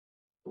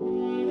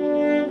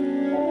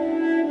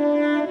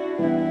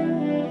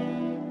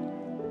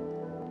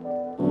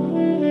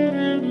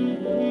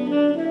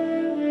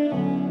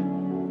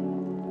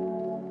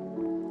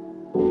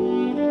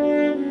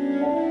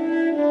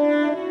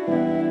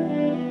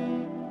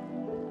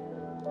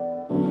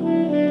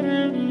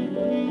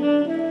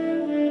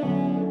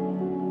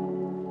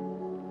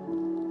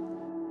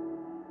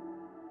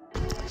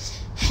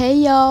Hey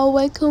y'all,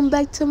 welcome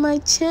back to my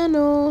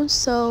channel.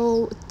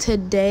 So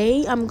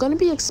today I'm gonna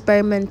be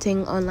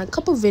experimenting on like a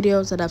couple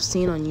videos that I've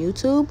seen on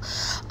YouTube.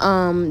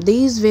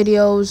 These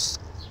videos,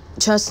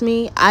 trust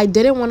me, I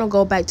didn't want to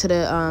go back to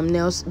the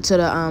nail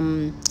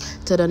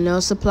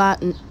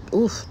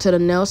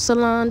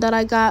salon that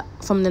I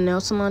got from the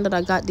nail salon that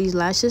I got these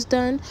lashes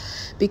done,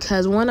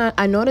 because one,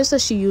 I noticed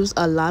that she used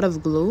a lot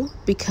of glue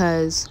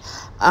because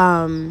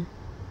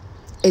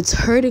it's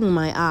hurting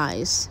my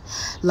eyes.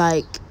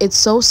 Like, it's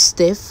so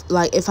stiff.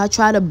 Like, if I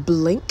try to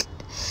blink,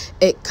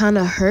 it kind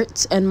of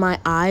hurts and my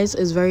eyes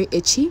is very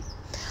itchy.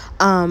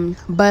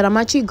 But I'm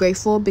actually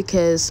grateful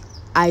because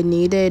I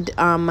needed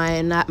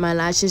my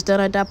lashes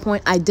done at that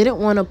point. I didn't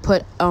want to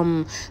put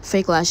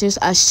fake lashes.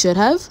 I should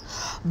have,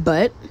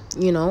 but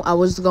you know, I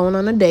was going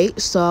on a date,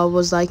 so I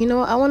was like, you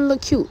know, I want to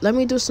look cute. Let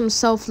me do some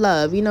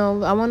self-love. You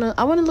know, I want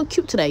to look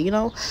cute today, you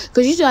know,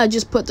 because usually I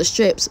just put the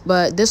strips,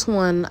 but this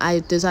one I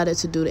decided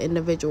to do the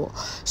individual.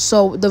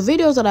 So the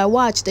videos that I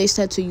watched, they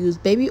said to use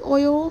baby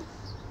oil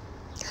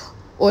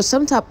or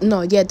some type,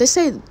 no, yeah, they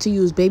say to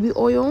use baby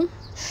oil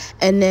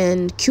and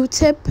then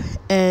Q-tip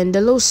and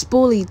the little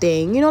spoolie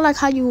thing, you know, like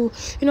how you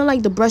know,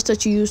 like the brush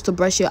that you use to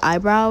brush your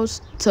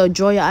eyebrows, to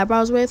draw your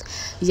eyebrows with.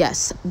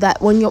 Yes,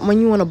 that when you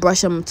want to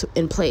brush them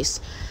in place,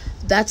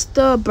 that's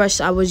the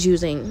brush I was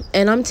using.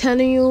 And I'm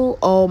telling you,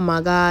 oh my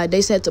god,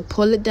 they said to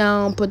pull it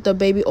down, put the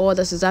baby oil.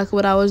 That's exactly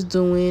what I was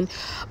doing,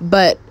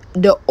 but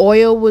the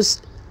oil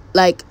was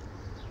like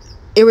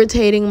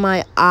irritating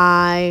my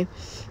eye.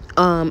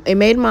 It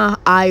made my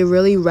eye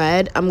really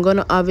red. I'm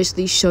gonna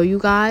obviously show you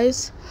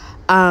guys.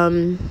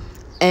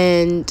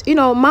 And you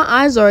know, my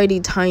eyes are already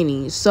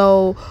tiny,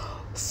 so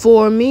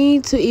for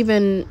me to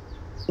even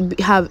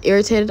have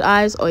irritated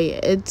eyes, oh yeah,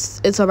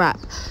 it's a wrap.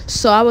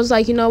 So I was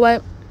like, you know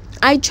what,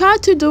 I try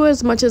to do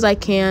as much as I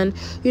can.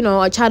 You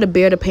know, I try to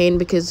bear the pain,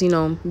 because you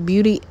know,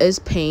 beauty is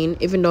pain,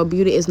 even though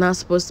beauty is not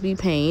supposed to be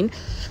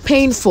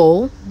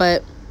painful,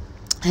 but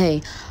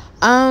hey.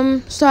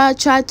 So I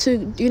tried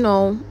to, you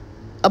know,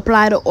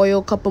 apply the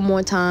oil a couple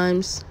more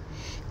times,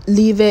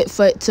 leave it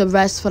to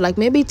rest for like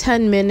maybe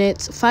 10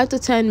 minutes, 5 to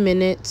 10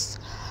 minutes,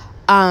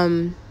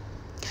 and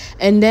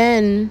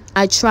then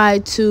I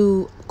tried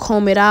to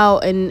comb it out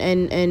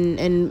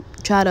and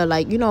try to,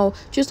 like, you know,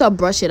 just to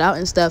brush it out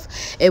and stuff.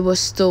 It was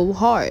still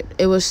hard.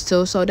 It was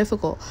still so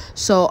difficult.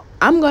 So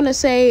I'm gonna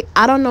say,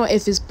 I don't know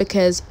if it's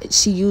because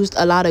she used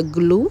a lot of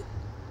glue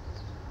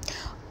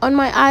on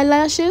my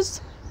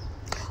eyelashes,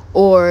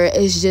 or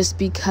it's just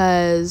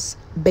because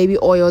baby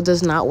oil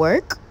does not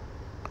work.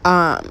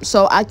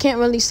 So I can't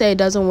really say it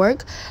doesn't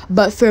work,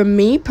 but for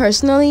me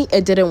personally,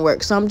 it didn't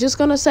work. So I'm just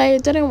gonna say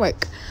it didn't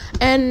work,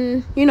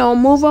 and you know,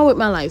 move on with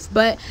my life.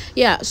 But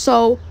yeah,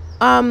 so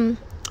in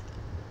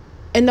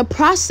the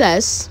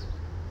process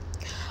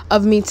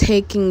of me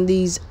taking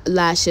these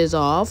lashes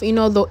off, you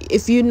know,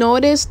 if you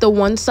notice, the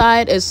one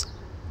side is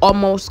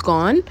almost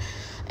gone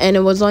and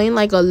it was only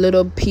like a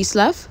little piece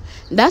left.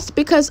 That's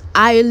because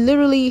I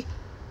literally,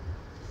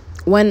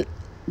 when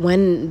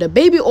the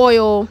baby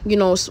oil, you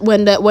know,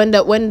 when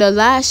the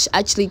lash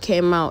actually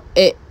came out,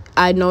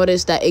 I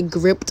noticed that it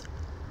gripped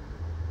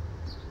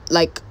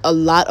like a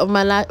lot of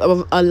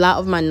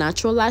my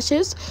natural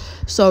lashes.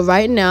 So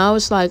right now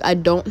it's like I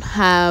don't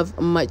have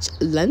much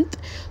length,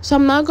 so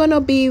I'm not gonna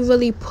be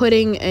really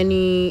putting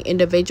any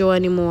individual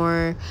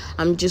anymore.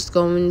 I'm just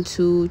going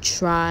to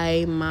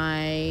try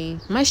my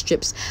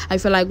strips. I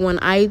feel like when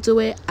I do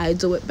it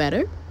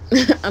better.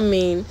 I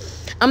mean,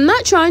 I'm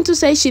not trying to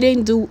say she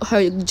didn't do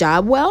her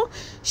job well.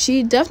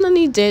 She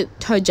definitely did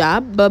her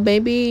job, but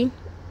maybe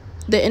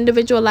the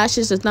individual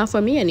lashes is not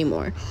for me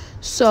anymore.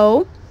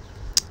 So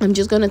I'm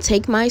just gonna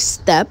take my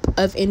step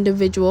of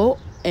individual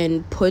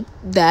and put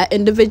that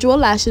individual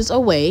lashes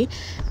away.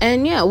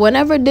 And yeah,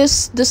 whenever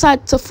this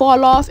decides to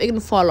fall off, it can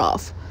fall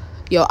off.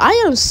 Yo, I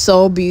am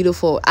so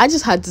beautiful. I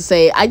just had to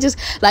say, I just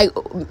like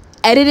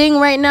editing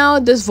right now,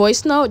 this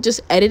voice note,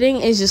 just editing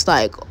is just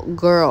like,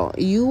 girl,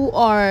 you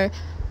are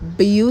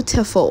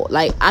beautiful.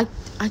 Like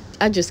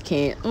I just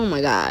can't. Oh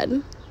my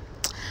god.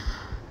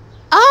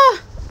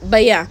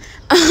 But yeah,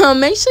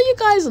 make sure you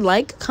guys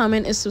like,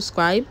 comment, and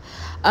subscribe.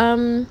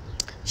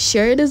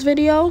 Share this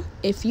video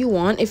if you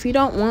want. If you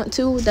don't want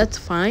to, that's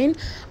fine.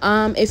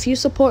 If you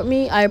support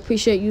me, I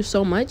appreciate you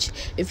so much.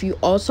 If you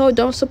also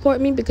don't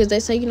support me, because they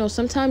say, you know,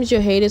 sometimes your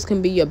haters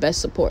can be your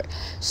best support.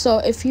 So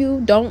if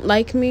you don't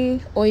like me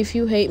or if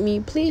you hate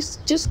me, please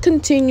just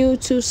continue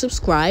to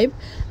subscribe.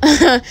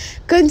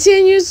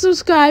 Continue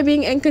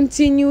subscribing and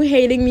continue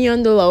hating me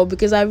on the low,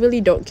 because I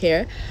really don't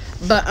care.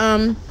 But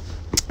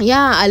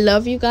yeah, I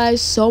love you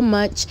guys so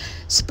much.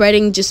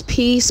 Spreading just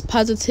peace,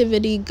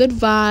 positivity, good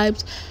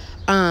vibes,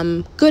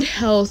 good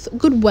health,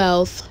 good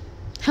wealth.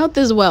 Health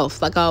is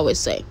wealth, like I always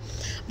say.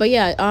 But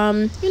yeah,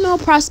 you know,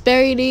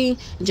 prosperity,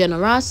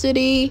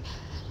 generosity,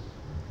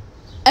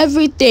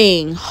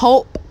 everything,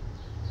 hope,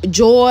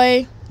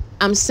 joy.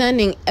 I'm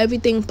sending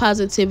everything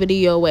positivity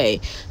your way.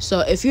 So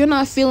if you're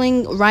not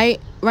feeling right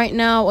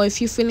now, or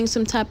if you're feeling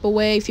some type of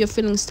way, if you're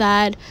feeling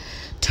sad,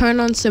 turn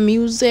on some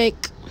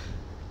music,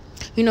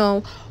 you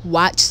know,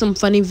 watch some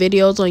funny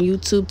videos on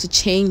YouTube to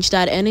change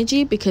that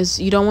energy, because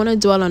you don't want to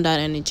dwell on that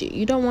energy.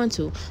 You don't want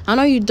to. I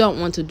know you don't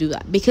want to do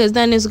that, because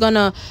then it's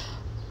gonna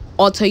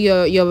alter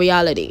your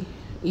reality.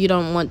 You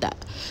don't want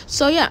that.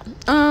 So yeah,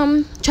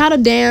 try to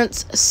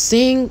dance,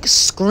 sing,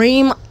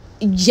 scream,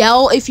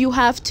 yell if you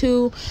have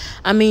to.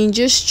 I mean,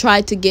 just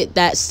try to get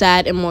that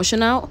sad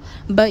emotion out.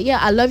 But yeah,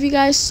 I love you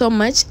guys so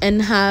much,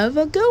 and have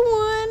a good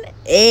one.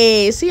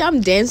 Hey, see, I'm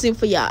dancing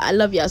for y'all. I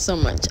love y'all so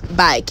much.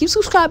 Bye. Keep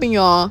subscribing,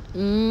 y'all.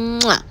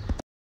 Mwah.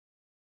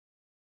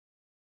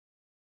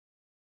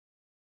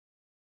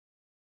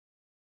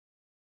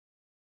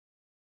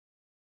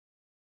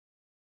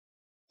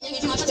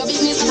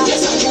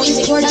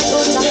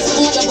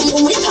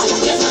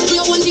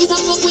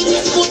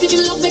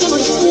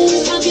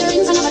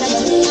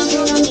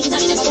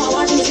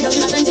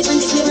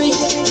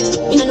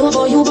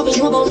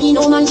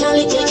 No man can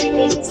lick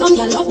me. Some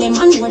y'all love them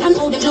and more than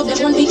how them love them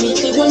one pick me.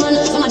 The whole man,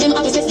 some of them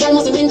have sex, y'all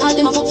must be mental.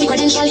 Them a fuck the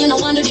credential, you know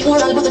wonder the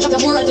moral. But the drop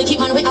your moral, we keep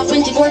man with a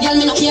 24, y'all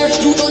me no care.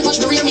 You don't touch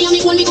the rear, me and me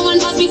when we go on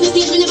past business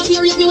stage. We never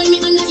serious, me when me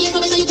and that here.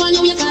 So better you go on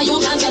your way, cause you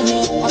can't tell me.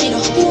 What we do,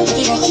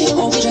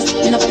 oh we just,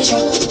 you know for the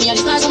show. Me and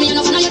the stars, so me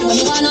enough and I do what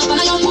me wanna, and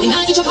I don't. In a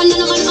each up and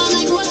none of man all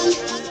like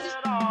Roland.